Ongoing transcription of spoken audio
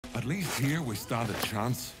At least here we stand a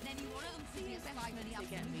chance.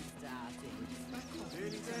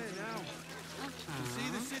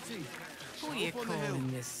 What are you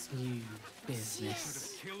calling this new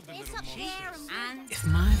business? It's up there and... If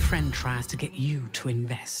my friend tries to get you to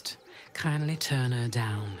invest, kindly turn her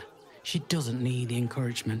down. She doesn't need the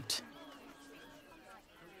encouragement.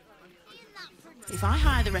 If I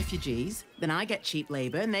hire the refugees, then I get cheap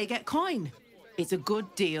labour and they get coin. It's a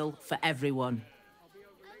good deal for everyone.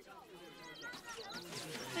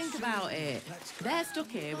 Think about it. They're stuck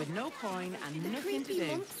here with no coin and nothing to do.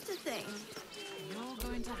 monster thing. You're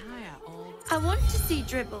going to hire all... I want to see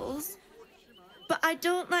Dribbles, but I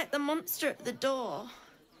don't like the monster at the door.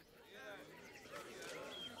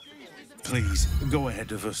 Please, go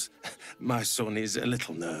ahead of us. My son is a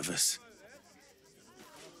little nervous.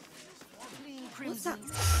 What's that?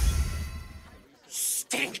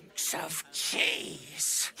 Stinks of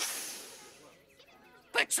cheese.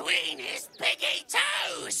 Between his piggy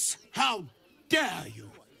toes! How dare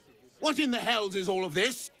you? What in the hells is all of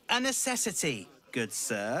this? A necessity, good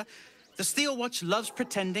sir. The Steel Watch loves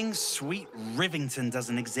pretending sweet Rivington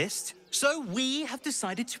doesn't exist. So we have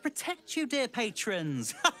decided to protect you, dear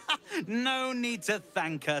patrons. No need to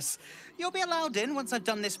thank us. You'll be allowed in once I've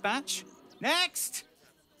done this batch. Next!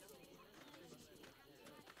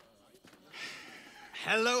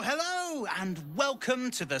 Hello, hello, and welcome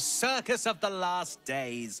to the Circus of the Last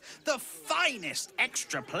Days, the finest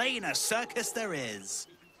extra-planar circus there is.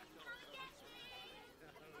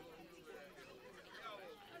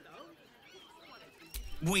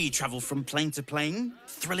 We travel from plane to plane,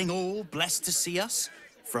 thrilling all blessed to see us.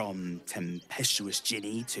 From tempestuous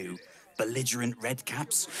Ginny to belligerent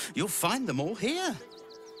redcaps, you'll find them all here.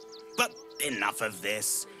 But enough of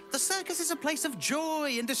this. The circus is a place of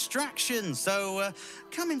joy and distraction, so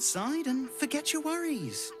come inside and forget your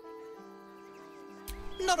worries.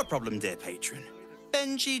 Not a problem, dear patron.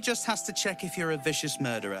 Benji just has to check if you're a vicious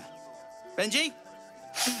murderer. Benji?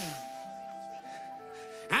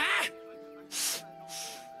 Ah!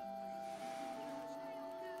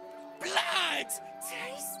 Blood!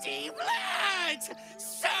 Tasty blood!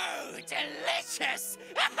 So delicious!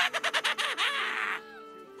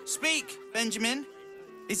 Speak, Benjamin.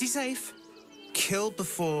 Is he safe? Killed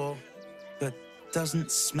before, but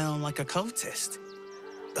doesn't smell like a cultist.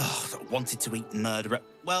 Ugh, wanted to eat murderer.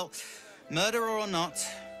 Well, murderer or not,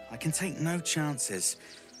 I can take no chances.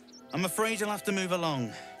 I'm afraid you'll have to move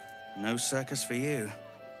along. No circus for you.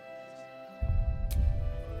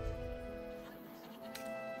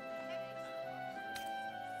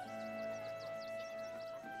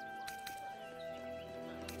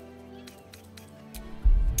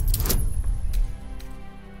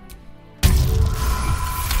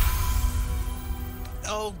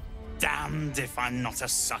 Oh, damned if I'm not a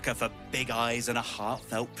sucker for big eyes and a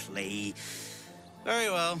heartfelt plea. Very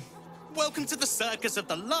well. Welcome to the Circus of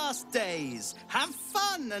the Last Days. Have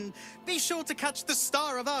fun and be sure to catch the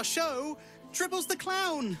star of our show, Dribbles the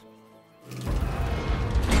Clown.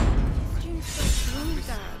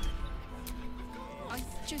 Dad.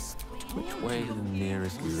 Which way to the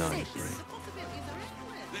nearest library?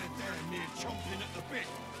 They're damn near chomping at the bit.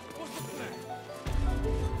 What's up there?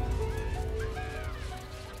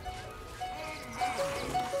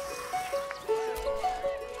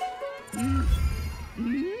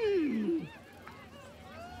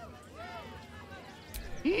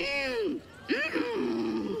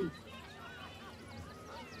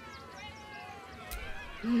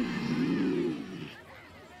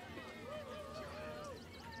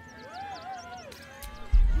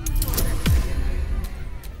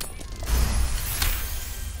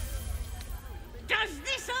 Does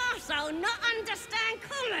this arsehole not understand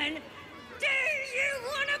common? Do you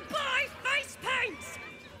want to buy face paint?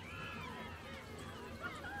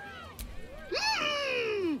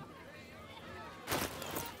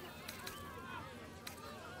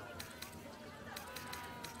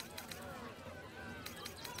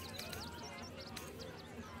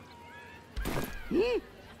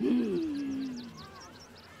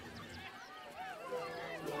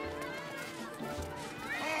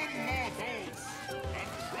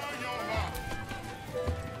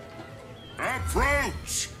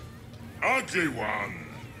 Approach, ugly one.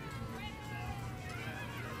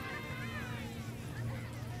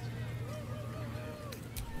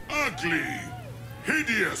 Ugly,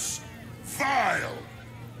 hideous, vile.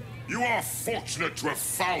 You are fortunate to have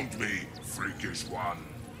found me, freakish one.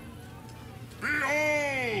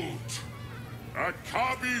 Behold!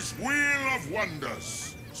 Akabi's Wheel of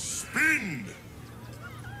Wonders. Spin!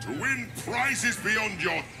 To win prizes beyond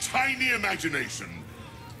your tiny imagination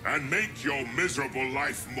and make your miserable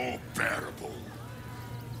life more bearable.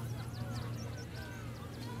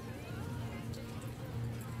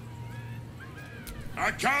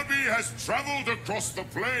 Akabi has traveled across the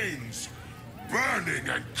plains, burning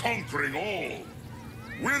and conquering all.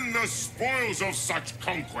 Win the spoils of such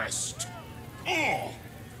conquest. Or,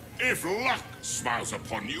 if luck smiles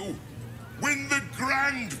upon you, win the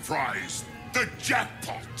grand prize, the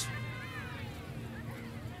jackpot.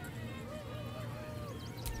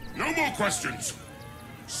 No more questions.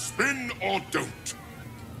 Spin or don't.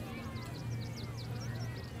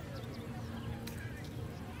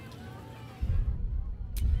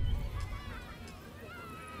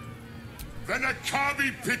 Then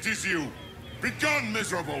Akabi pities you. Begone,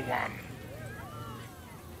 miserable one.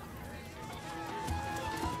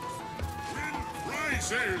 Win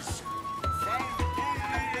prizes found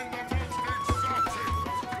only in the most exotic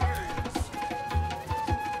place.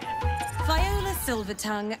 Viola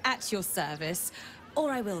Silvertongue at your service,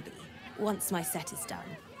 or I will be, once my set is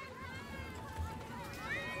done.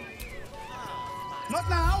 Not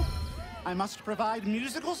now! I must provide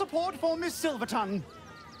musical support for Miss Silvertongue.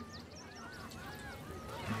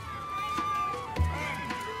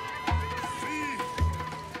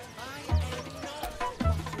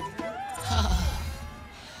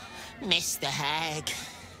 Mr. Hag.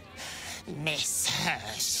 Miss her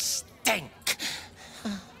stink.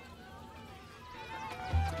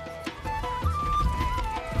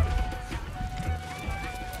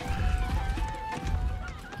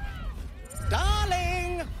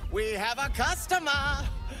 Darling, we have a customer.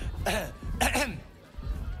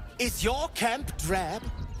 Is your camp drab?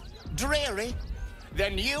 Dreary?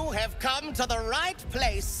 Then you have come to the right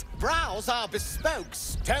place. Browse our bespoke,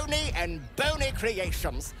 stony and bony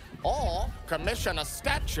creations. Or commission a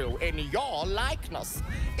statue in your likeness.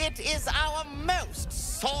 It is our most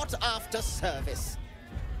sought-after service.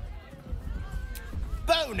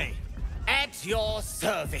 Bony, at your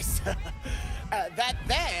service. That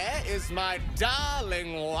there is my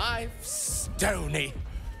darling wife, Stony.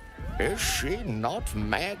 Is she not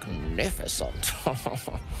magnificent?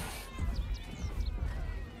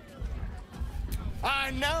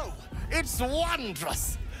 I know! It's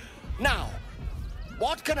wondrous! Now,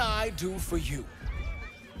 what can I do for you?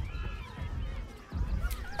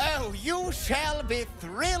 Oh, you shall be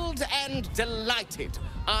thrilled and delighted.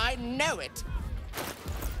 I know it.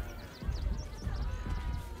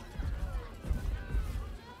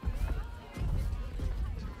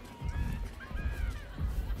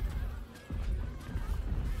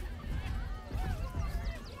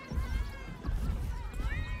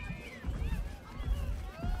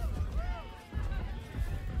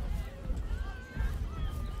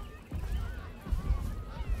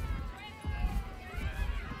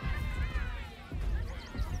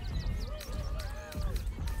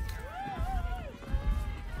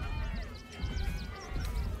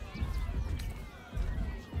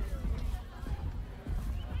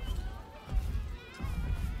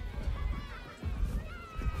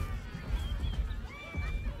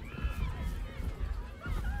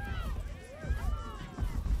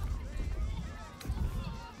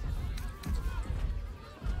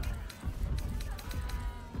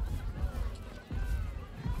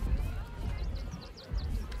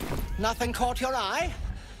 Nothing caught your eye?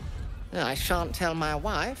 I shan't tell my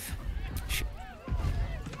wife.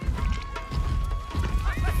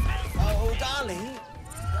 Oh, darling.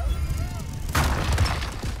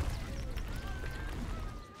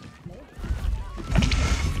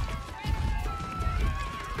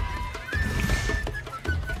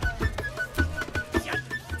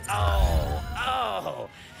 Oh,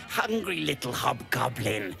 hungry little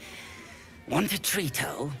hobgoblin. Want a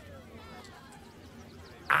treato?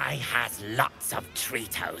 I has lots of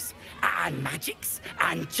treatos, and magics,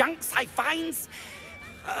 and junks I finds.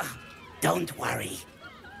 Don't worry.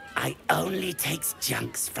 I only takes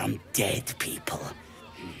junks from dead people.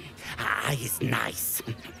 I is nice.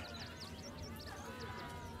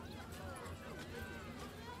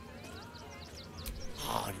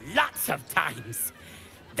 Oh, lots of times.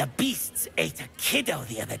 The beasts ate a kiddo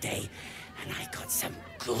the other day, and I got some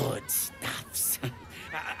good stuffs.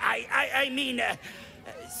 I mean,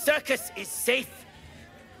 circus is safe.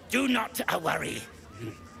 Do not worry.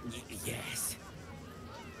 Yes.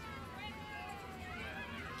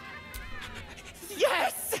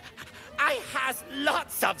 Yes! I has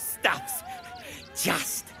lots of stuffs.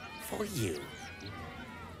 Just for you.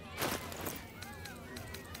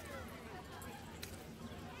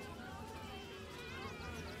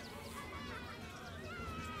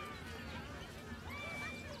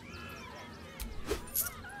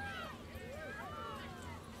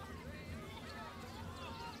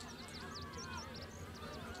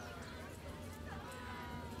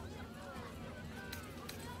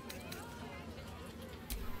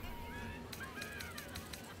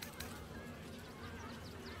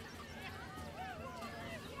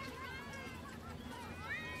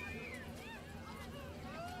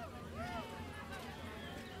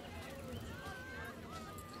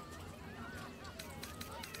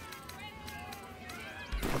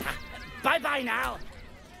 Bye-bye now.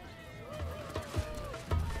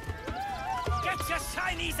 Get your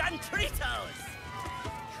shinies and Tritos!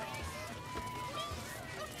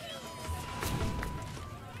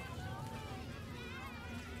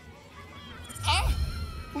 Ah!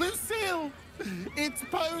 Lucille! It's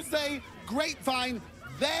pose, grapevine,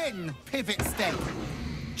 then pivot step.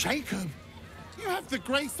 Jacob, you have the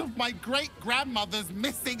grace of my great-grandmother's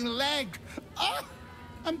missing leg. Ah!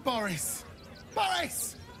 And Boris,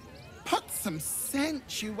 put some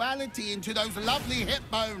sensuality into those lovely hip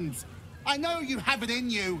bones. I know you have it in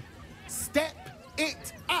you. Step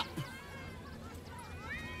it up.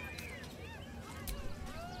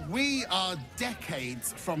 We are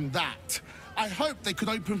decades from that. I hope they could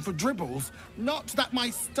open for dribbles. Not that my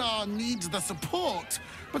star needs the support,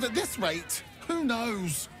 but at this rate, who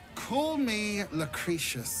knows? Call me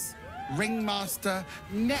Lucretius, ringmaster,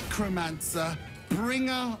 necromancer,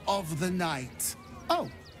 bringer of the night. Oh,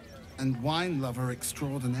 and wine lover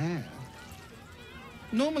extraordinaire.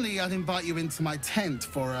 Normally, I'd invite you into my tent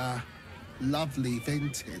for a lovely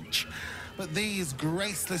vintage, but these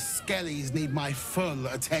graceless skellies need my full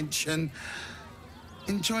attention.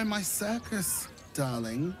 Enjoy my circus,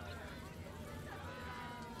 darling.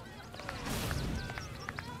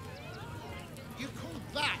 You call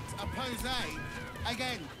that a pose?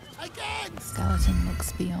 Again. The skeleton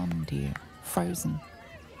looks beyond you, frozen,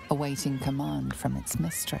 awaiting command from its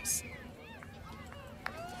mistress.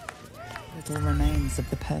 Little remains of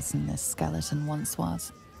the person this skeleton once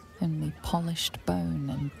was, only polished bone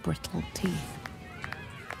and brittle teeth.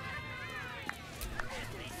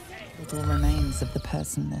 Little remains of the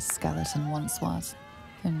person this skeleton once was,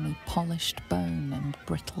 only polished bone and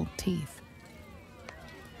brittle teeth.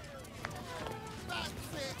 That's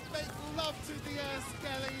it! Make love to the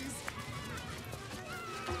skellies!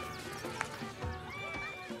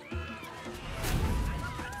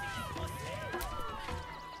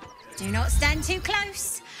 Do not stand too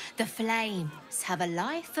close. The flames have a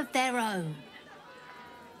life of their own.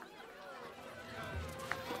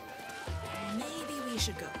 Maybe we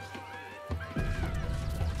should go.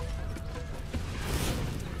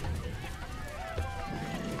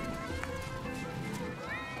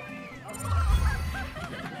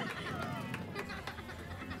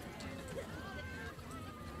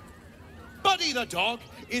 Buddy the dog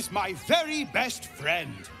is my very best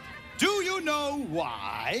friend. Do you know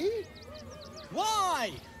why?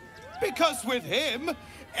 Why? Because with him,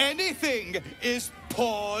 anything is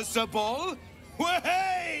possible.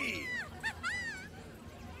 Way!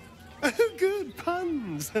 Good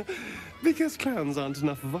puns. Because clowns aren't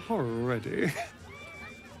enough of a horror already.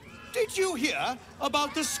 Did you hear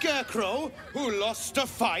about the scarecrow who lost a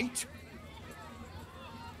fight?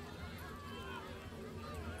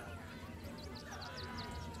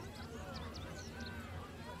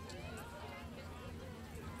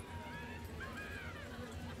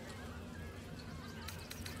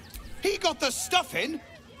 He got the stuffing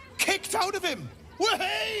kicked out of him.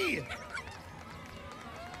 Way!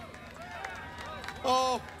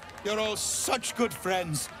 Oh, you're all such good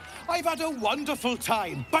friends. I've had a wonderful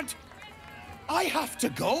time, but I have to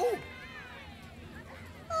go.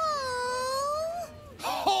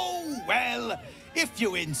 Oh, well, if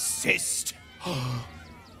you insist.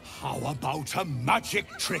 How about a magic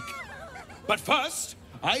trick? But first,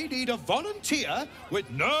 I need a volunteer with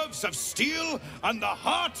nerves of steel and the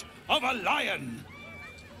heart of a lion.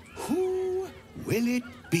 Who will it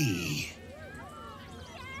be?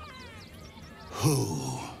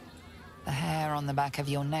 Who? The hair on the back of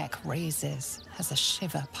your neck raises as a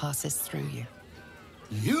shiver passes through you.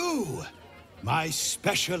 You, my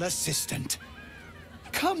special assistant.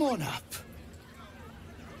 Come on up.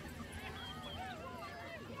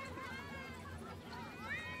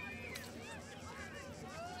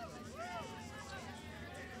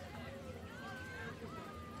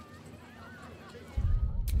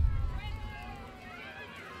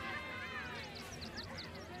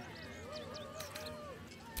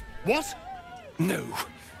 What? No,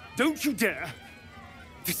 don't you dare.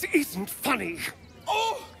 This isn't funny.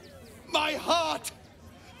 Oh, my heart!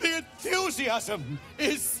 The enthusiasm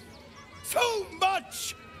is too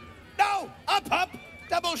much! Now, up,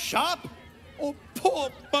 double sharp, or poor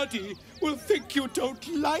Buddy will think you don't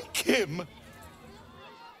like him.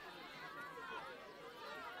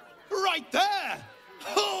 Right there!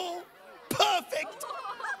 Oh, perfect!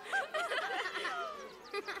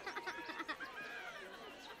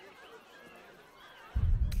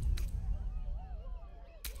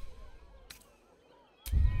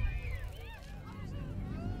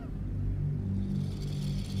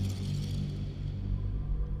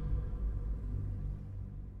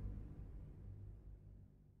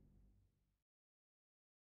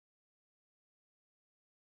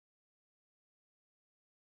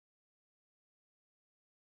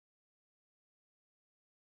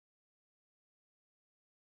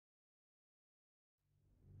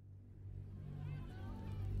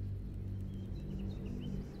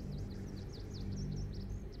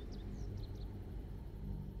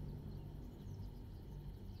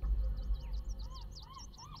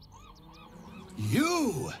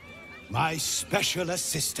 You, my special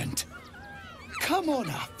assistant. Come on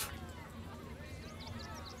up.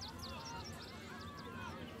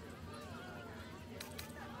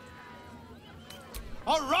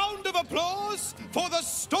 A round of applause for the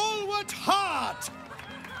stalwart heart!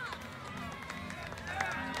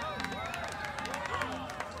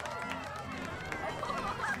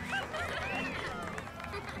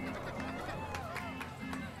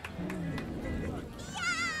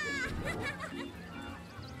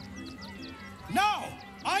 Now,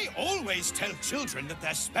 I always tell children that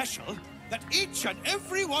they're special, that each and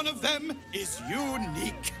every one of them is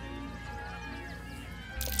unique.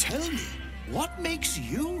 Tell me, what makes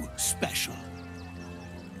you special?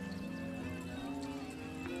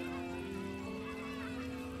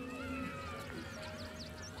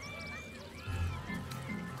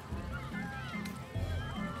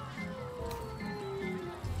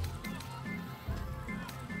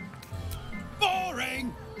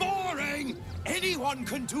 Boring! Boring! Anyone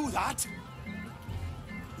can do that.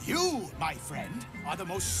 You, my friend, are the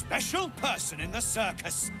most special person in the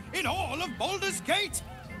circus, in all of Baldur's Gate.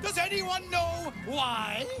 Does anyone know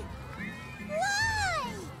why? Why?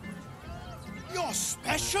 You're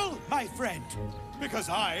special, my friend, because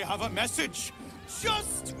I have a message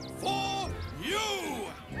just for you.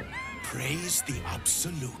 Praise the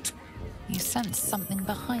Absolute. You sense something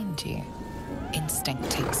behind you. Instinct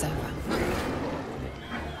takes over.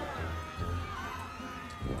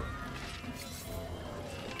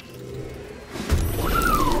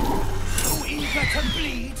 Too eager to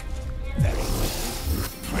bleed? Very well.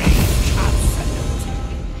 Praise Absolute.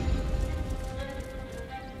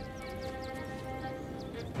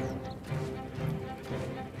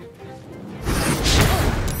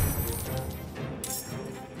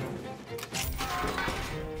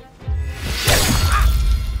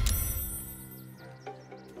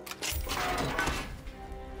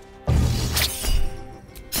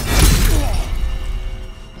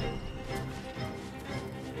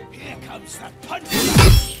 Here comes the punch.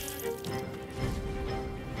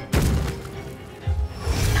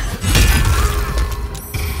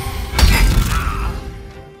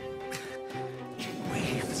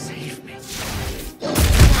 Save me.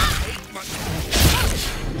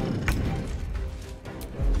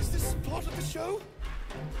 Is this part of the show?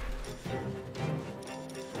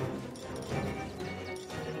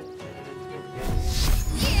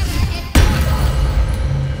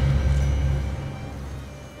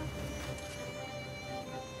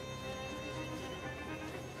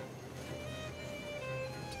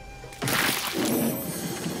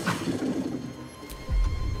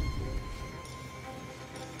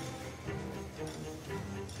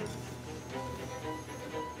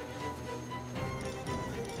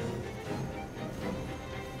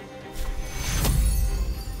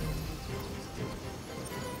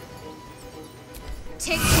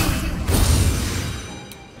 Take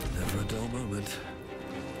Never a dull moment.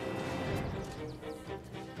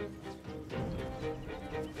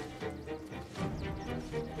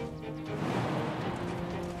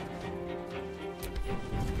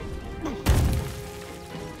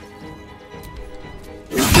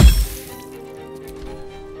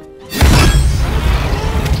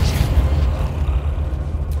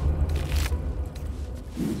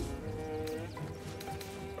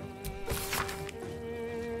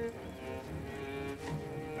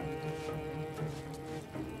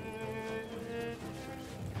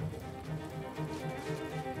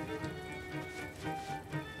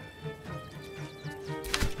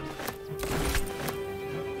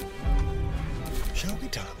 Shall we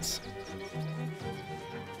dance?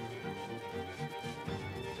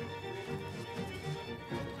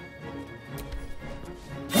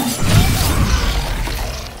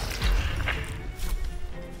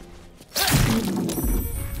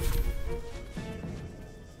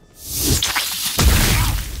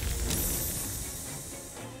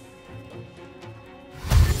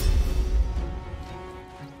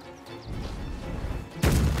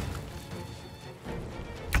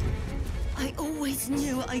 I always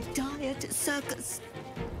knew I'd die at a circus.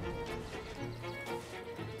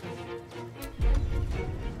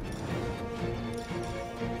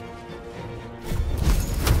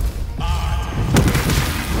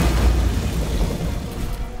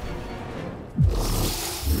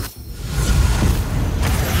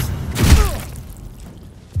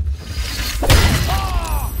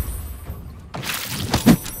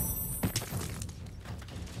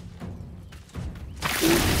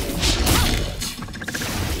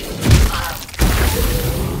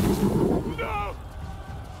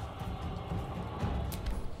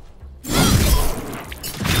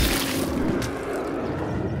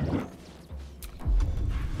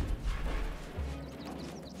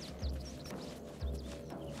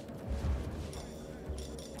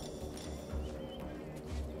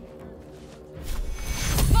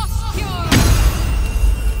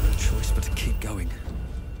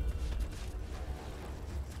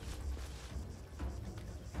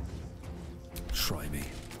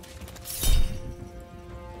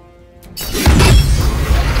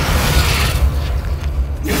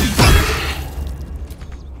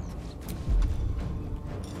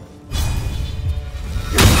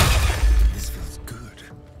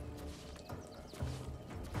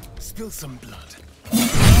 some blood.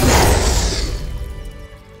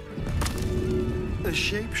 A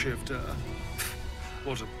shapeshifter?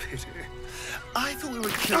 What a pity. I thought we were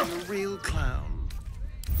killing a real clown.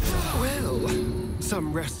 Well,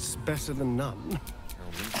 some rest's better than none.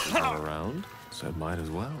 Is all around, so it might as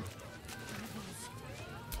well.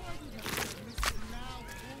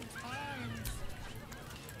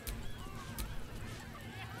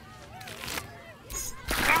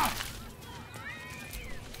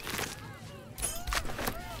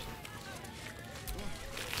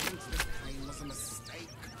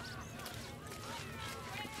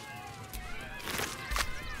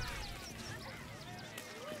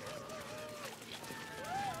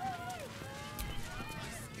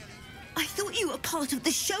 I thought you were part of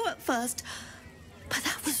the show at first, but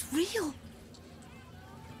that was real.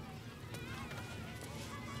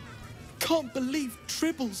 Can't believe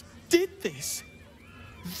Dribbles did this.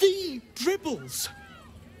 The Dribbles.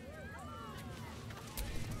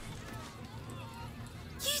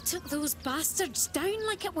 You took those bastards down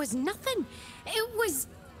like it was nothing. It was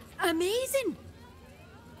amazing.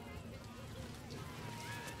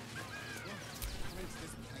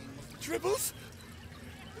 Dribbles?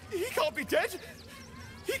 He can't be dead.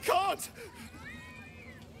 He can't.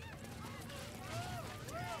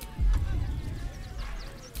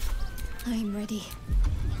 I'm ready.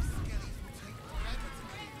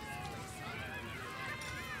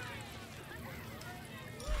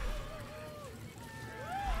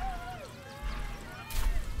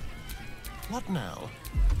 What now?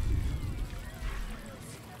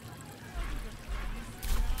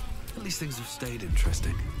 At least things have stayed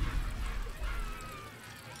interesting.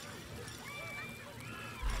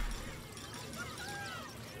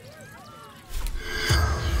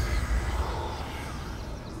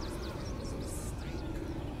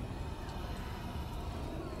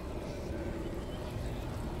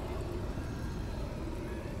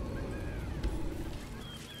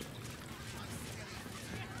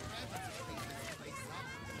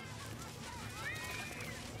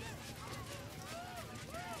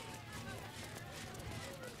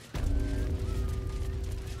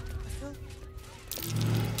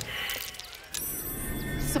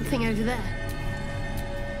 Something over there.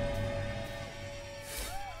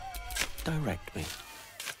 Direct me.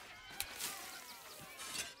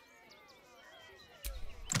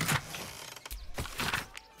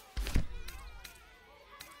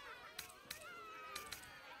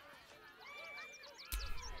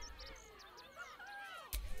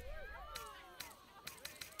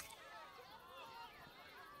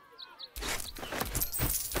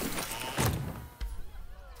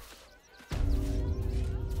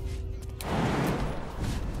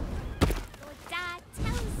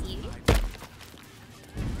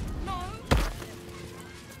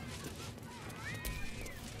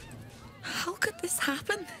 How could this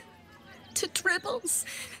happen? To Dribbles?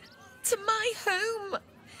 To my home?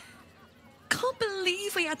 Can't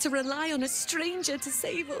believe we had to rely on a stranger to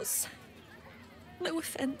save us. No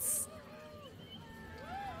offense.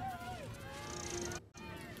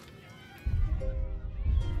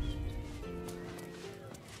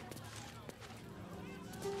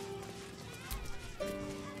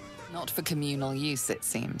 Not for communal use, it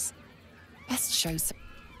seems. Best show some.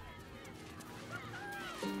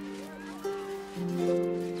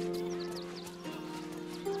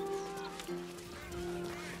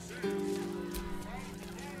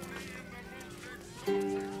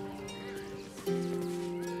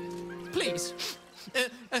 Please,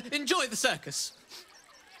 enjoy the circus,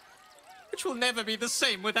 which will never be the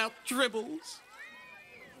same without Dribbles.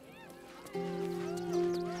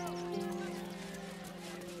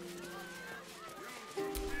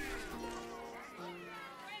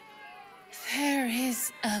 There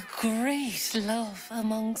is a great love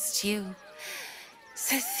amongst you.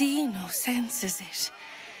 Cethino senses it.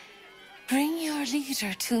 Bring your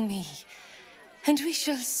leader to me, and we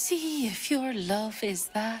shall see if your love is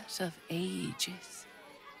that of ages.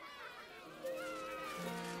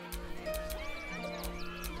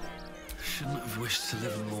 Shouldn't have wished to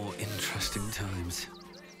live in more interesting times.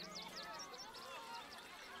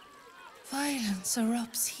 Violence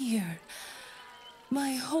erupts here.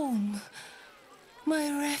 My home.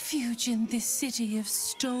 My refuge in this city of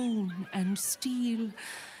stone and steel.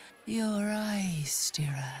 Your eyes,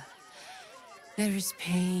 Stira. There is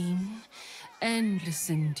pain, endless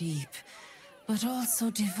and deep, but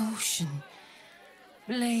also devotion,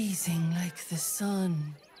 blazing like the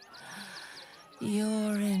sun.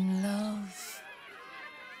 You're in love,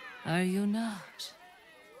 are you not?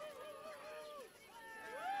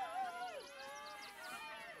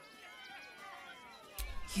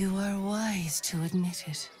 You are wise to admit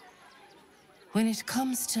it. When it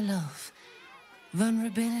comes to love,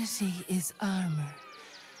 vulnerability is armor,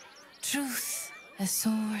 truth a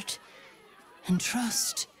sword, and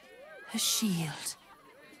trust a shield.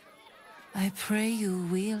 I pray you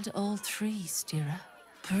wield all three, Stira.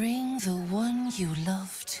 Bring the one you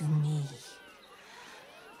love to me.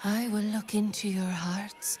 I will look into your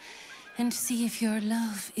hearts and see if your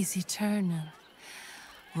love is eternal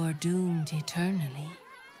or doomed eternally.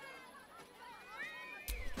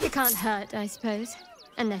 It can't hurt, I suppose.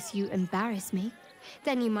 Unless you embarrass me.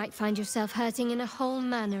 Then you might find yourself hurting in a whole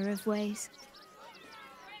manner of ways.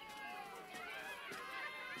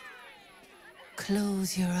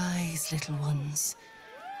 Close your eyes, little ones.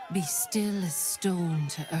 Be still as stone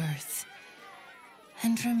to earth.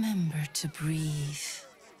 And remember to breathe.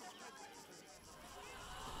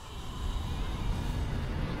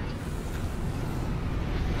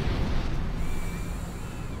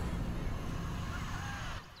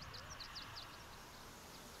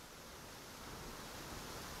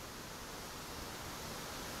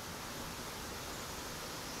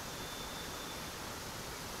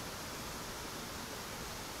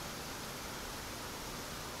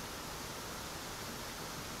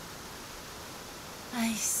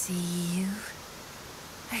 I see you.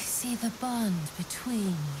 I see the bond between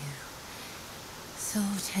you. So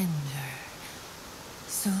tender,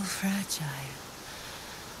 so fragile.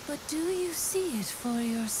 But do you see it for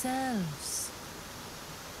yourselves?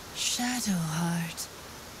 Shadowheart,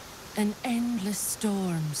 an endless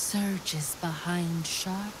storm surges behind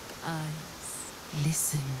sharp eyes.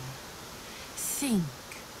 Listen, think.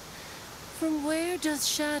 From where does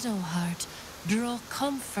Shadowheart draw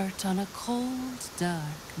comfort on a cold,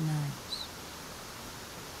 dark night?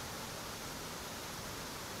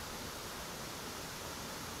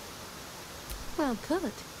 Well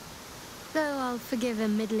put. Though I'll forgive a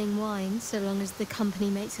middling wine so long as the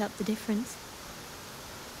company makes up the difference.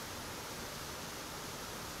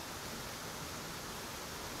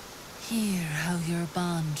 Hear how your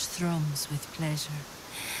bond thrums with pleasure.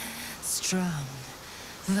 Strong,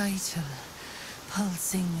 vital,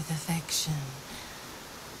 pulsing with affection.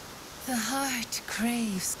 The heart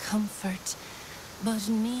craves comfort, but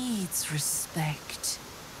needs respect.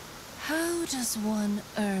 How does one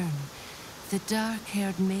earn the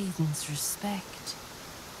dark-haired maiden's respect?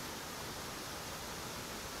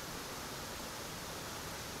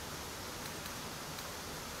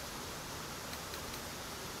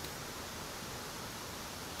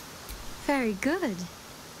 Very good.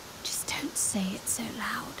 Just don't say it so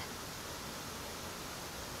loud.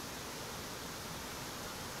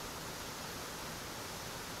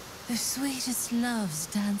 The sweetest loves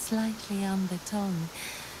dance lightly on the tongue,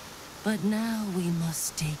 but now we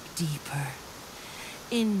must dig deeper,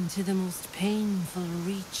 into the most painful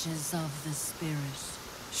reaches of the spirit.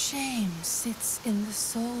 Shame sits in the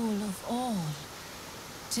soul of all.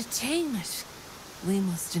 To tame it, we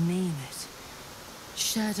must name it.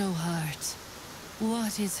 Shadowheart,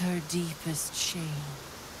 what is her deepest shame?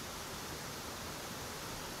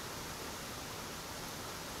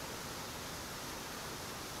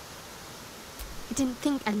 I didn't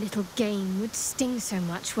think a little game would sting so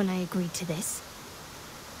much when I agreed to this.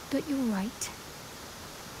 But you're right.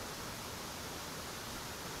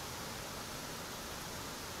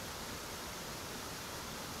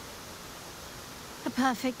 A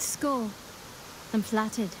perfect score. I'm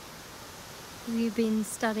flattered. Have you been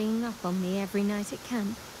studying up on me every night at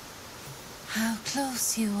camp? How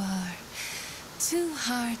close you are. Two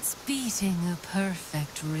hearts beating a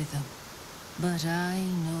perfect rhythm. But I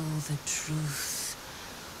know the truth.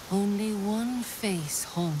 Only one face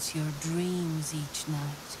haunts your dreams each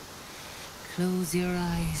night. Close your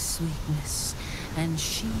eyes, sweetness, and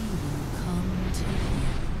she will come to you.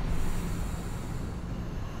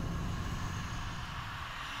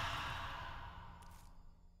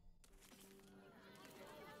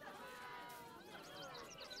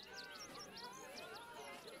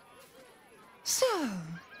 So,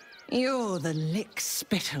 you're the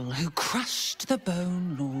lick-spittle who crushed the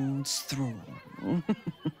Bone Lord's thrall.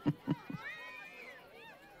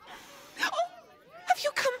 Have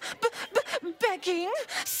you come begging,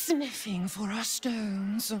 sniffing for our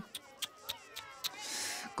stones?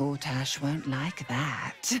 Gortash won't like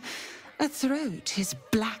that. A throat his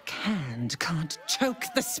black hand can't choke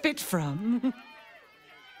the spit from.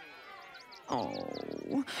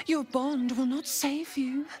 Oh, your bond will not save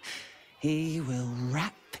you. He will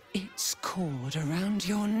wrap its cord around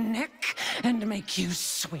your neck and make you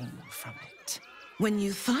swing from it. When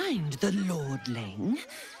you find the lordling,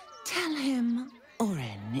 tell him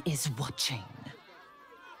Oren is watching.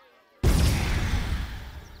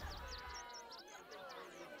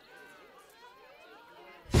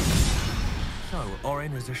 know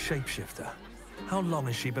Orin is a shapeshifter? How long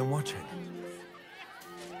has she been watching?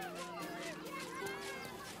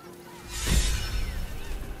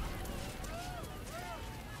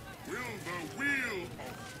 Will the wheel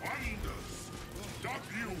of wonders dub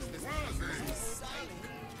you worthy?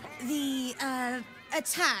 The,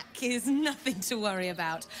 attack is nothing to worry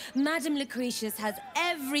about. Madame Lucretius has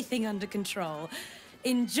everything under control.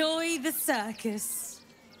 Enjoy the circus.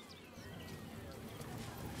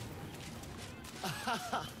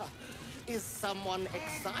 Is someone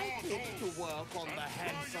excited to work on the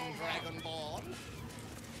handsome Dragonborn?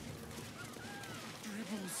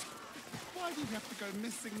 Dribbles, why do you have to go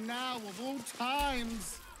missing now of all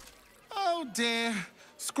times? Oh dear.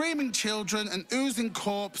 Screaming children, an oozing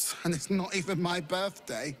corpse, and it's not even my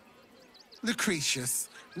birthday. Lucretius,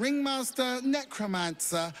 ringmaster,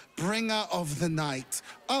 necromancer, bringer of the night.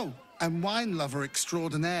 Oh, and wine lover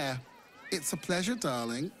extraordinaire. It's a pleasure,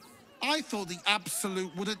 darling. I thought the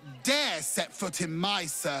Absolute wouldn't dare set foot in my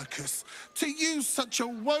circus. To use such a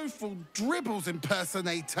woeful Dribbles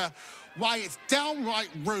impersonator, why, it's downright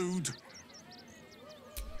rude.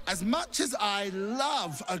 As much as I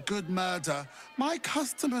love a good murder, my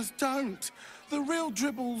customers don't. The real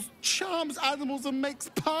Dribbles charms animals and makes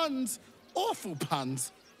puns. Awful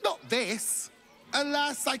puns. Not this.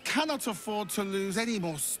 Alas, I cannot afford to lose any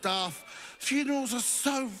more staff. Funerals are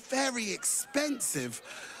so very expensive.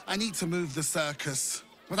 I need to move the circus,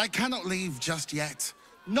 but I cannot leave just yet.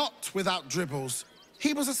 Not without Dribbles.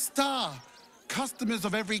 He was a star. Customers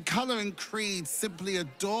of every color and creed simply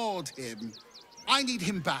adored him. I need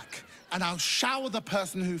him back, and I'll shower the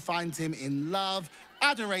person who finds him in love,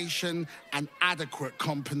 adoration, and adequate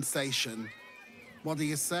compensation. What do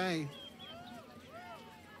you say?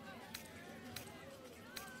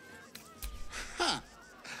 Huh.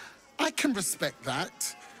 I can respect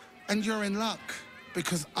that. And you're in luck,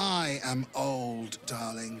 because I am old,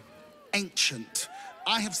 darling. Ancient.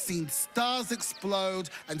 I have seen stars explode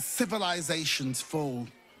and civilizations fall.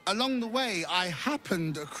 Along the way, I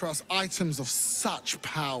happened across items of such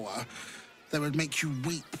power that would make you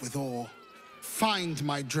weep with awe. Find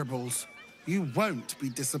my Dribbles. You won't be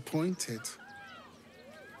disappointed.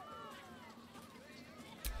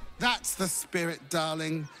 That's the spirit,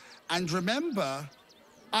 darling. And remember,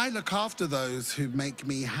 I look after those who make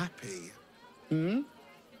me happy. Hmm?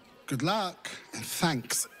 Good luck, and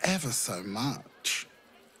thanks ever so much.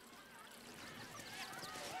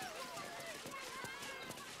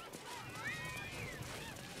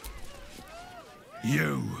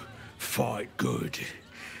 You fight good.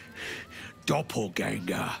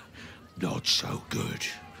 Doppelganger, not so good.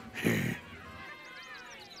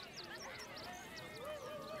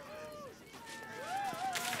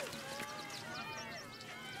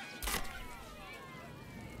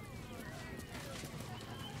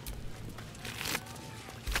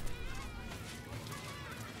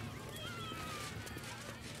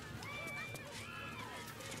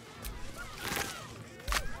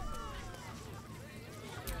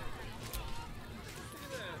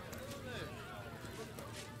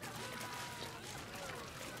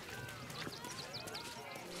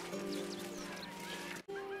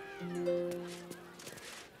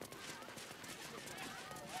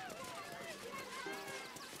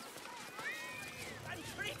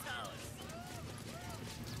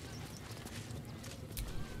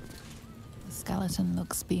 The skeleton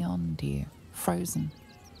looks beyond you, frozen,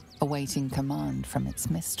 awaiting command from its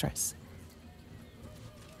mistress.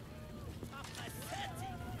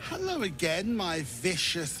 Hello again, my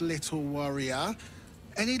vicious little warrior.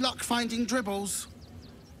 Any luck finding Dribbles?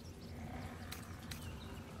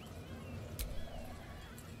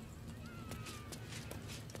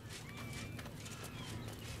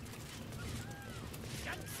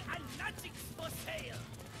 Junks and magics for sale.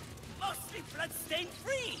 Mostly bloodstain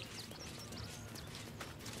free.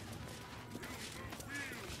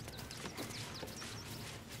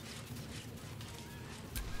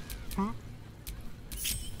 Huh?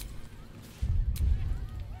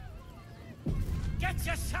 Get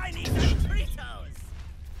your shinies and Fritos!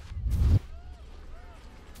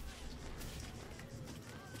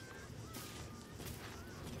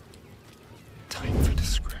 Time for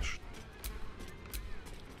discretion.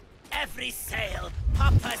 Every sale,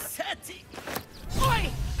 Papa Certi. Oi!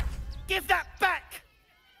 Give that back!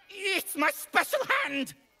 It's my special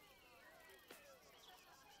hand!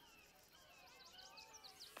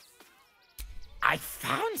 I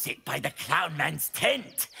found it by the clown man's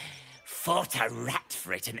tent. Fought a rat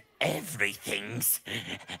for it and everything's.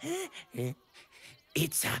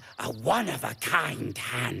 It's a one-of-a-kind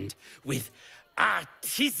hand with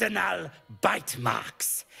artisanal bite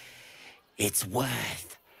marks. It's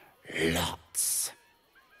worth Lots.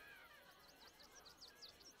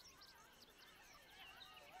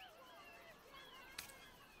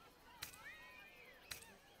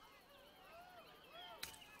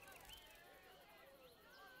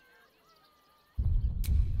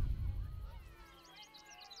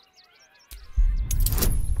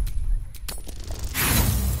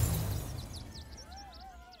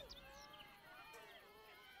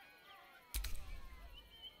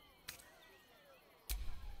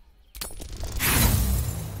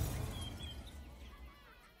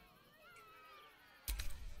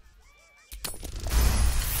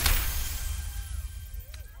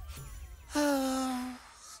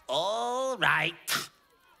 All right.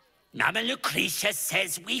 Mama Lucretia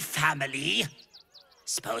says we family.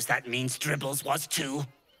 Suppose that means Dribbles was too.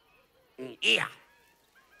 Yeah.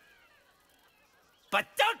 But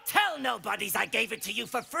don't tell nobodies I gave it to you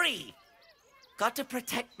for free. Got to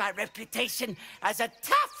protect my reputation as a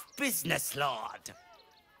tough business lord.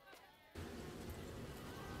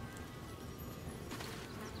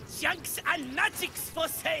 Junks and magics for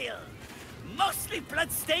sale. Mostly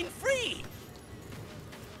bloodstain free.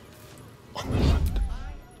 I am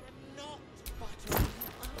not butter.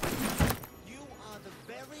 You are the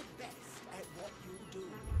very best at what you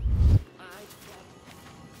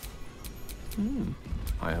do.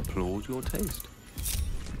 I applaud your taste.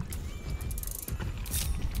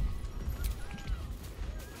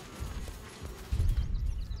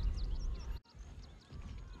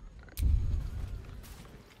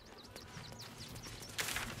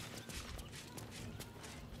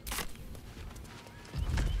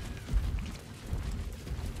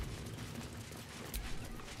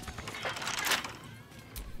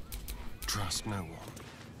 Trust no one.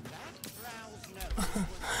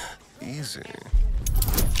 Easy.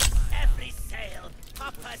 Every sale,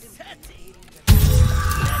 Papa certain.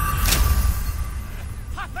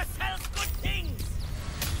 Papa sells good things.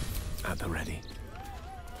 At the ready.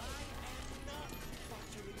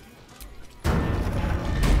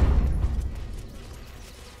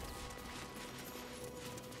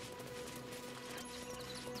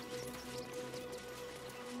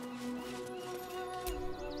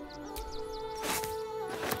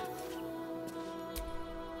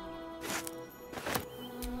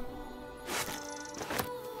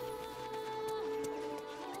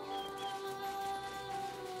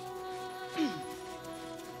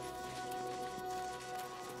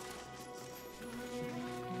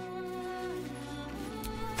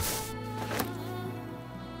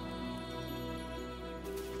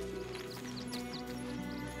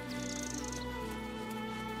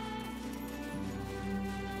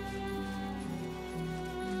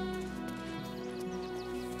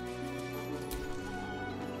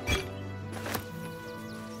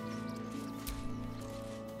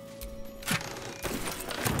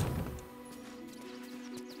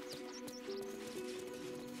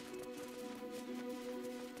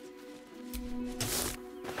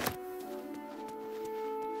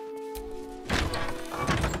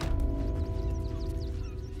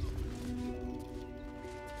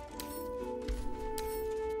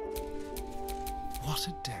 What a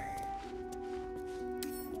day.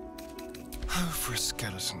 Oh, for a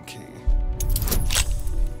skeleton key.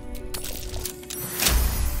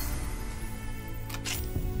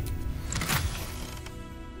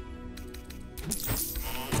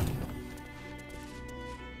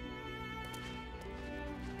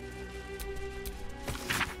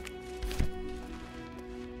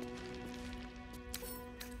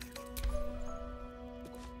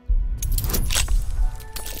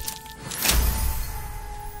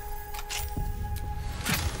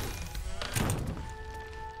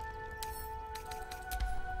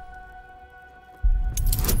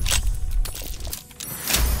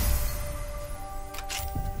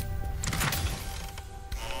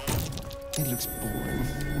 It looks boring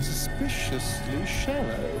and suspiciously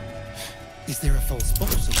shallow. Is there a false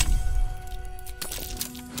bottom?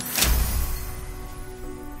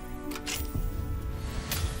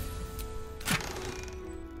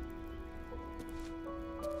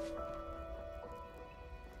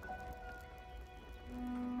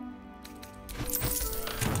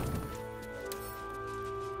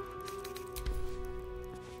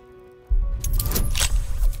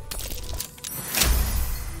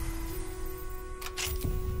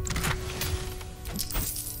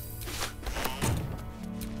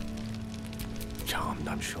 Charmed,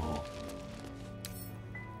 I'm sure.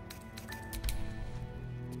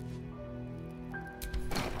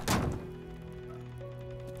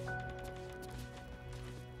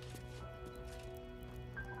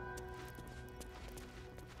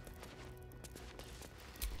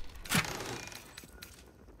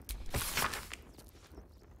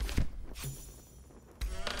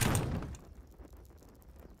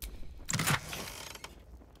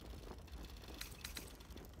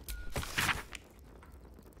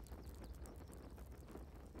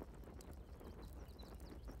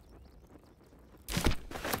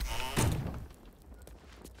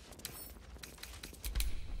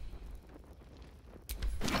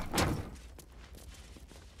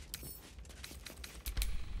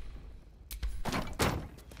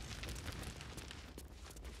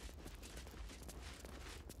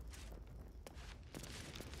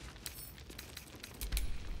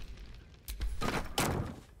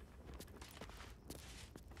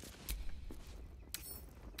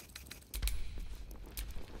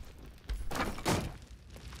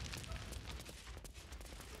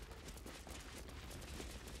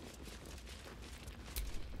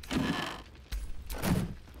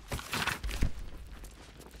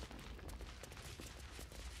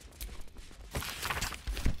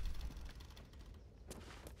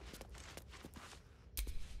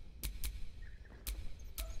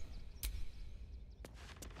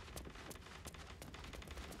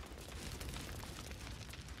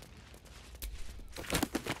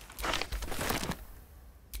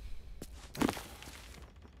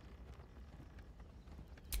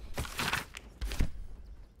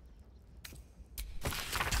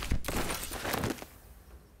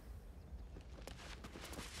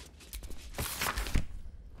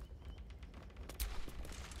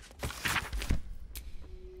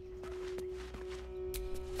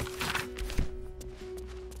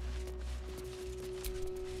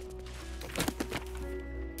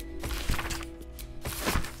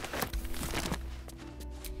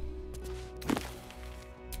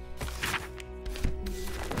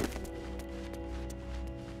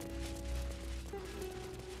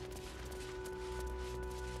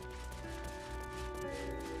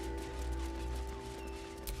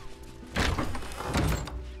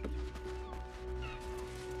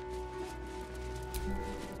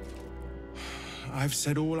 I've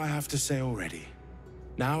said all I have to say already.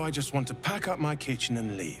 Now I just want to pack up my kitchen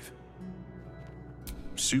and leave.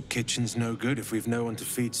 Soup kitchen's no good if we've no one to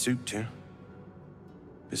feed soup to.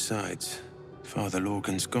 Besides, Father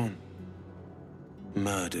Lorgan's gone.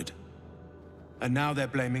 Murdered. And now they're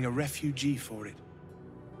blaming a refugee for it.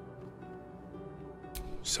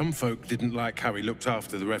 Some folk didn't like how he looked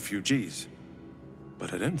after the refugees,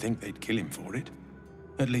 but I don't think they'd kill him for it.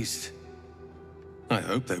 At least, I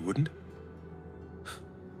hope they wouldn't.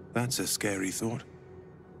 That's a scary thought.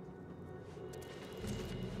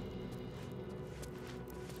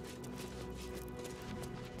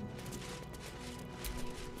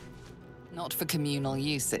 Not for communal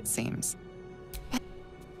use, it seems.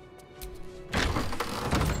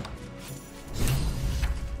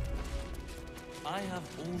 I have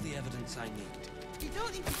all the evidence I need. You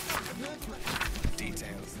don't even stop the murderer.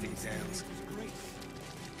 Details, details.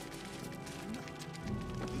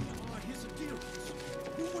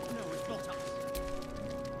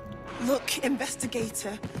 Look,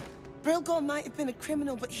 investigator. Brilgor might have been a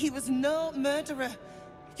criminal, but he was no murderer.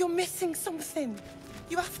 You're missing something.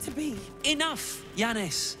 You have to be. Enough,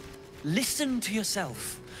 Yanis. Listen to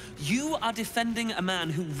yourself. You are defending a man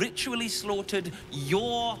who ritually slaughtered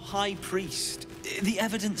your high priest. The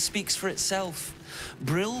evidence speaks for itself.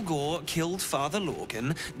 Brilgor killed Father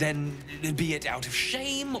Lorgan, then, be it out of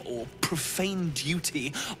shame or profane duty,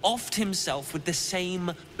 offed himself with the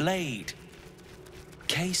same blade.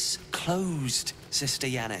 Case closed, Sister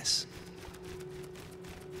Yanis.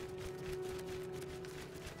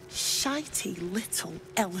 Shitey little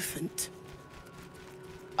elephant.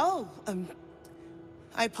 Oh,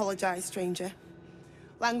 I apologize, stranger.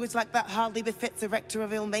 Language like that hardly befits a rector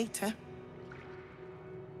of Ilmater.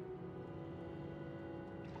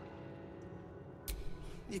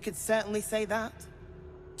 You could certainly say that.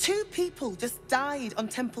 2 people just died on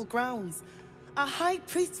temple grounds. Our high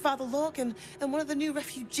priest, Father Lorgan, and one of the new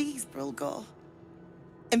refugees, Brilgor.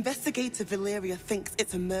 Investigator Valeria thinks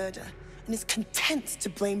it's a murder and is content to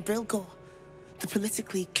blame Brilgor, the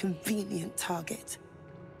politically convenient target.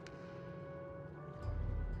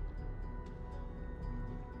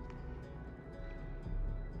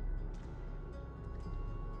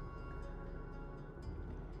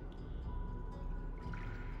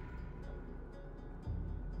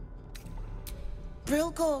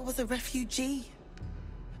 Brilgor was a refugee.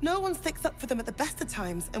 No one sticks up for them at the best of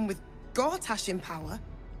times, and with Gortash in power...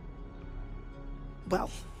 Well,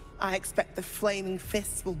 I expect the Flaming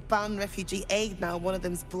Fists will ban refugee aid now one of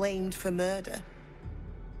them's blamed for murder.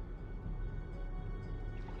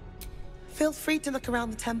 Feel free to look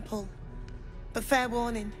around the temple. But fair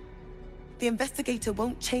warning, the investigator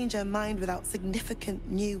won't change her mind without significant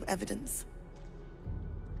new evidence.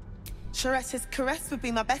 Sharetta's caress would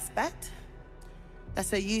be my best bet.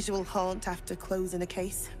 That's her usual haunt after closing a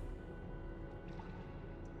case.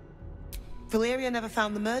 Valeria never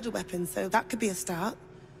found the murder weapon, so that could be a start.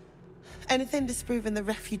 Anything disproving the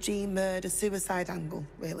refugee murder-suicide angle,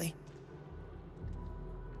 really.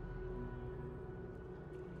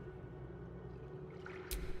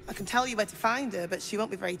 I can tell you where to find her, but she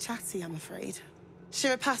won't be very chatty, I'm afraid.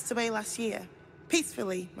 Shira passed away last year.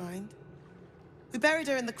 Peacefully, mind. We buried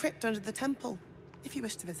her in the crypt under the temple, if you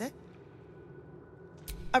wish to visit.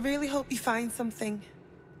 I really hope you find something.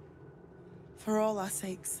 For all our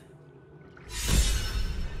sakes. It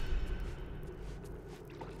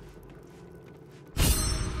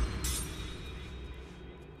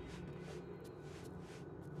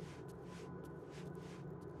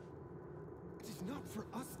is not for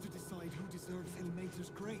us to decide who deserves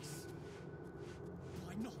Ilmater's grace.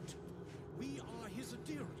 Why not? We are his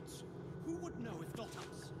adherents. Who would know if not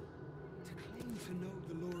us? To claim to know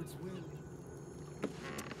the Lord's will.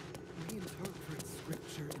 We interpret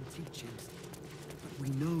scripture and teachings, but we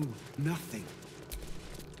know nothing.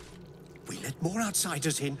 We let more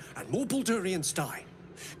outsiders in, and more Baldurians die.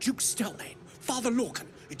 Duke Stelmane, Father Lorcan,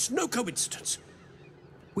 it's no coincidence.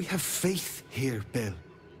 We have faith here, Bill.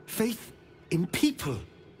 Faith in people,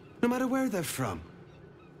 no matter where they're from.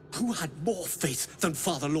 Who had more faith than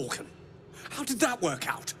Father Lorcan? How did that work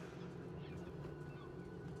out?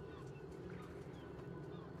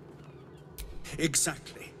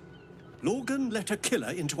 Exactly. Lorgan let a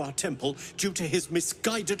killer into our temple due to his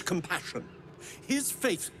misguided compassion. His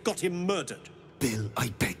faith got him murdered. Bill, I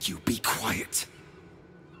beg you, be quiet.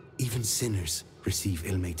 Even sinners receive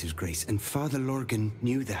Ilmater's grace, and Father Lorgan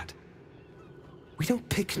knew that. We don't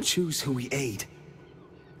pick and choose who we aid.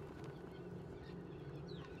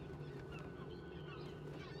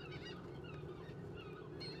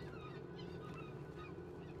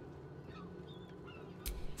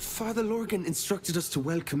 Father Lorgan instructed us to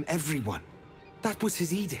welcome everyone. That was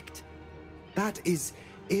his edict. That is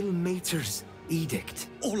Ilmater's edict.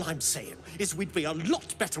 All I'm saying is we'd be a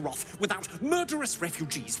lot better off without murderous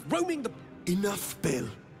refugees roaming the... Enough, Bill.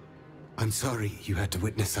 I'm sorry you had to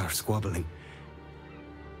witness our squabbling.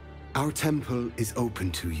 Our temple is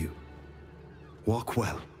open to you. Walk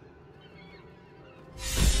well.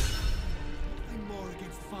 I'm more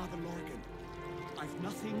against Father Lorgan. I've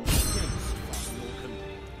nothing against Father Lorgan.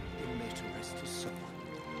 Ilmater rest his soul.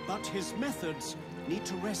 But his methods need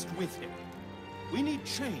to rest with him. We need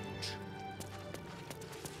change.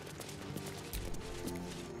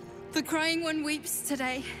 The Crying One weeps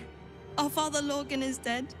today. Our Father Lorgan is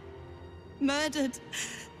dead. Murdered.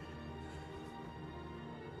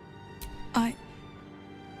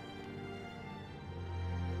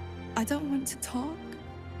 I don't want to talk.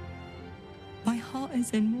 My heart is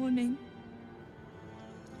in mourning.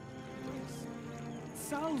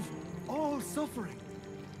 Salve all suffering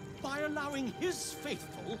by allowing his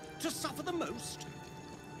faithful to suffer the most.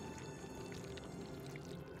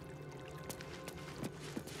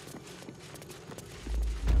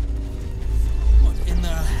 What in the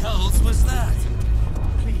hells was that?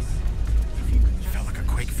 Please, You felt like a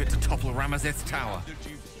quake fit to topple Ramazeth's tower.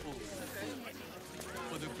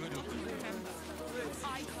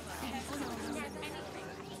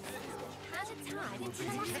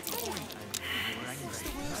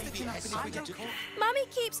 Mummy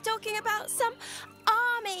keeps talking about some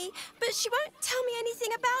army, but she won't tell me anything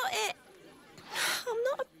about it. I'm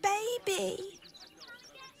not a baby.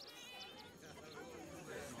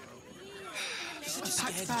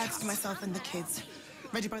 Packed bags for myself and the kids.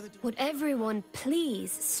 Ready by the door. Would everyone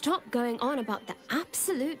please stop going on about the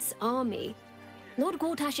Absolute's army? Lord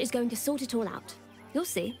Gortash is going to sort it all out. You'll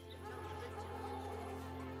see.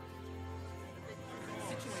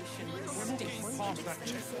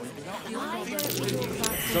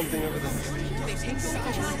 Something over there.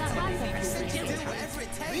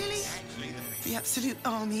 Really? The Absolute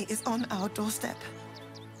Army is on our doorstep.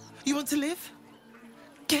 You want to live?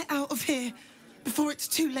 Get out of here before it's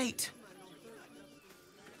too late.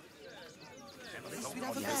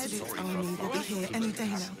 The Absolute Army will be here any day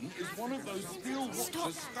now.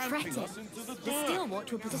 Stop fretting. The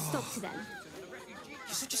Steelwatch will put a stop to them.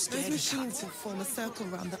 Those machines will form a circle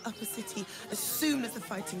around the upper city as soon as the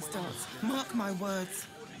fighting starts. Mark my words.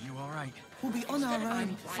 You all right? We'll be on our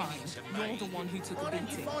own. Fine. You're the one who took a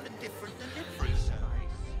beating. I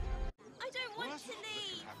don't want to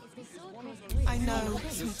leave. I know,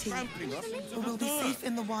 sweetie. But we'll be safe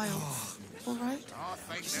in the wilds. All right?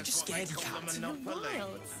 You're such a scaredy cat.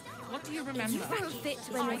 What do you remember? You won't fit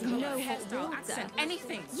when there's no hot water. Accent,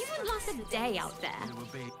 anything. You won't last a day out there.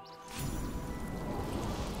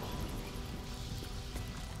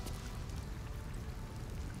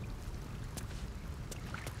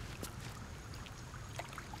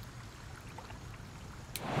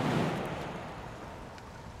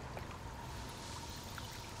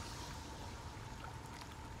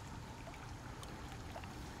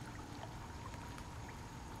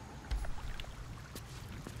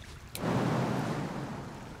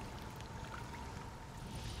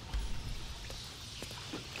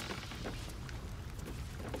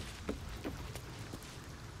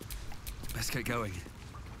 Let's get going.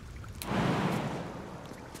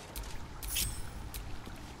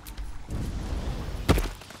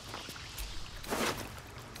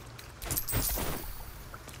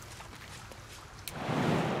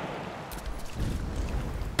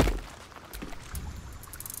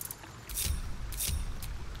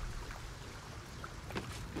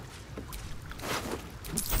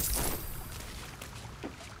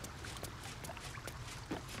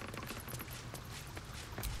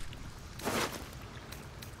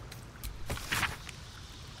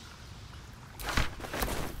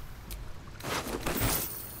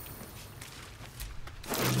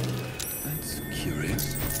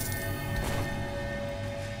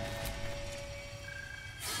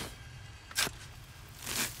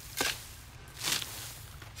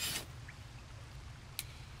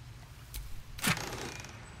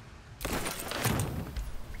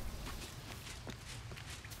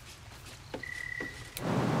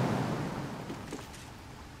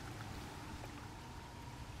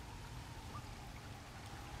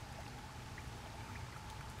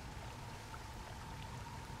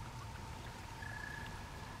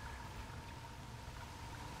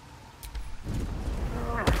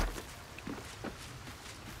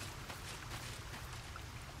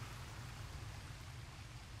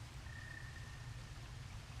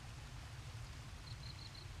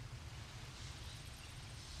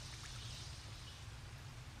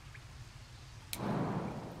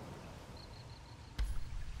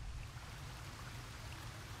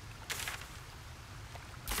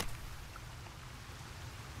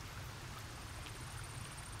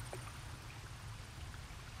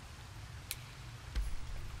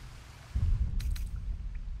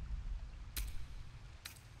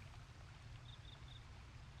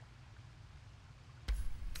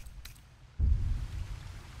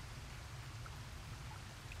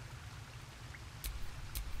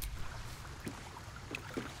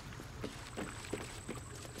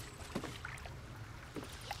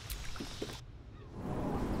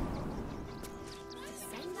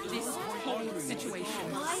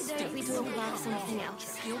 something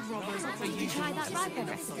else. Steal robbers or Did you try that Riper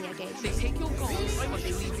recipe I gave They you? take your gold, but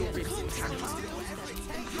they leave your ribs intact. Yeah,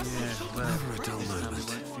 well, never a dull moment.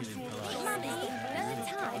 Mummy, another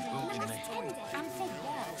time, in the last 10 days. And for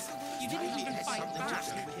what? You didn't even fight back.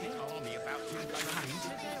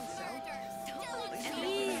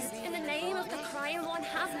 Please, in the name of the crying one,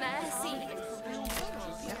 have mercy.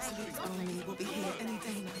 The Absolute Army will be here any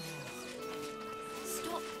day now.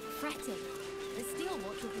 Stop fretting. The steel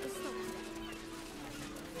watch will put a stop to it.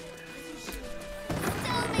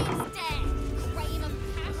 Stillman's dead! Graham and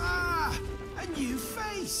Ah! A new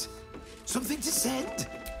face! Something to send?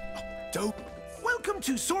 Dope. Welcome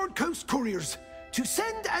to Sword Coast Couriers. To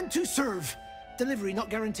send and to serve. Delivery not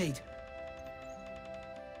guaranteed.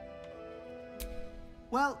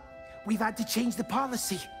 Well, we've had to change the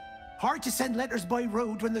policy. Hard to send letters by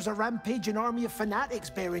road when there's a rampaging army of fanatics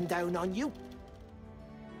bearing down on you.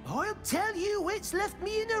 I'll tell you, it's left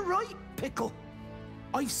me in a right pickle.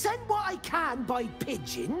 I've sent what I can by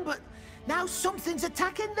pigeon, but now something's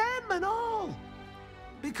attacking them and all.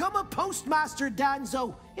 Become a postmaster,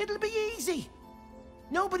 Danzo. It'll be easy.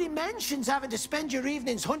 Nobody mentions having to spend your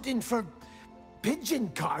evenings hunting for pigeon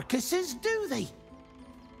carcasses, do they?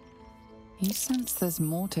 You sense there's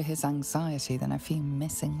more to his anxiety than a few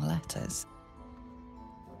missing letters.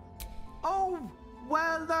 Oh,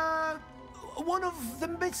 well, one of the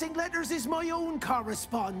missing letters is my own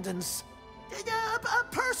correspondence. A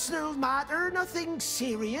personal matter, nothing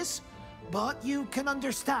serious. But you can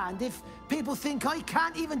understand if people think I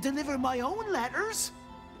can't even deliver my own letters,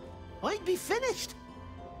 I'd be finished.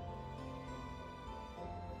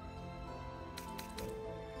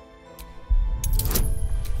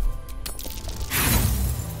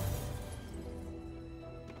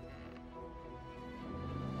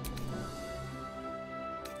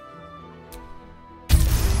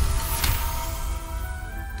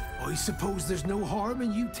 I suppose there's no harm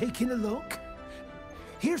in you taking a look.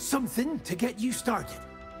 Here's something to get you started.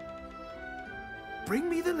 Bring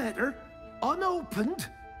me the letter, unopened,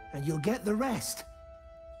 and you'll get the rest.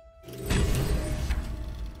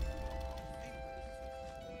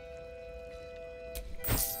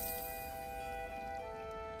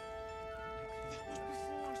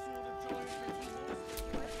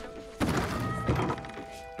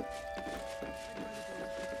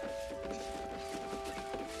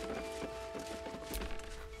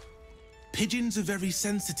 Pigeons are very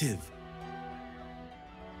sensitive.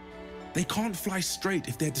 They can't fly straight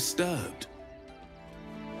if they're disturbed.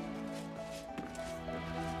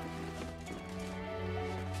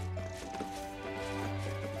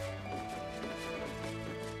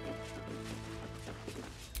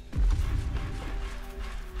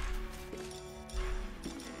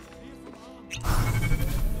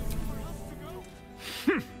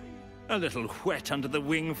 A little wet under the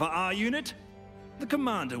wing for our unit. The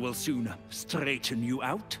commander will soon straighten you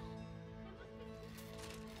out.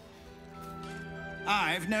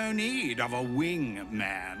 I've no need of a wing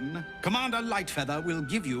man. Commander Lightfeather will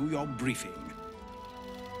give you your briefing.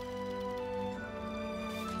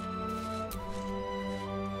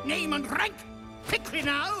 Name and rank! Quickly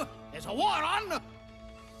now! There's a war on!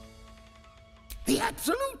 The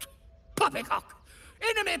Absolute! Poppycock!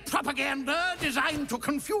 Enemy propaganda designed to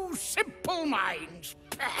confuse simple minds.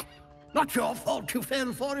 Pah. Not your fault you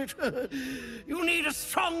fell for it. You need a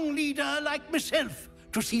strong leader like myself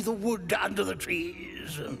to see the wood under the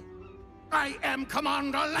trees. I am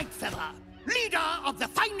Commander Lightfeather, leader of the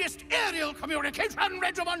finest aerial communication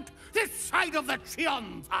regiment this side of the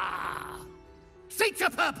Triumpha. State your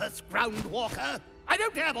purpose, Groundwalker. I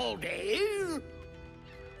don't have all day.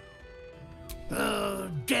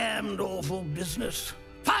 Damned awful business.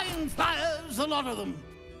 Fine flyers, a lot of them.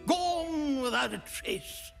 Gone without a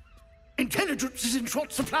trace. Intelligence is in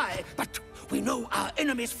short supply, but we know our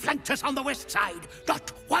enemies flanked us on the west side,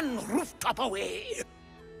 not one rooftop away.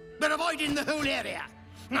 We're avoiding the whole area.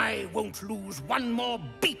 I won't lose one more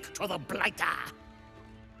beak to the blighter.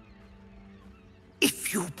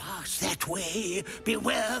 If you pass that way,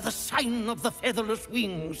 beware the sign of the featherless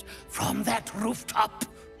wings. From that rooftop,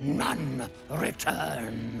 none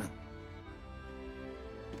return.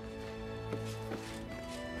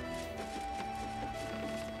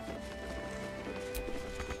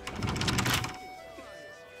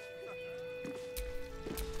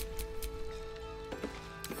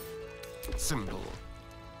 Symbol.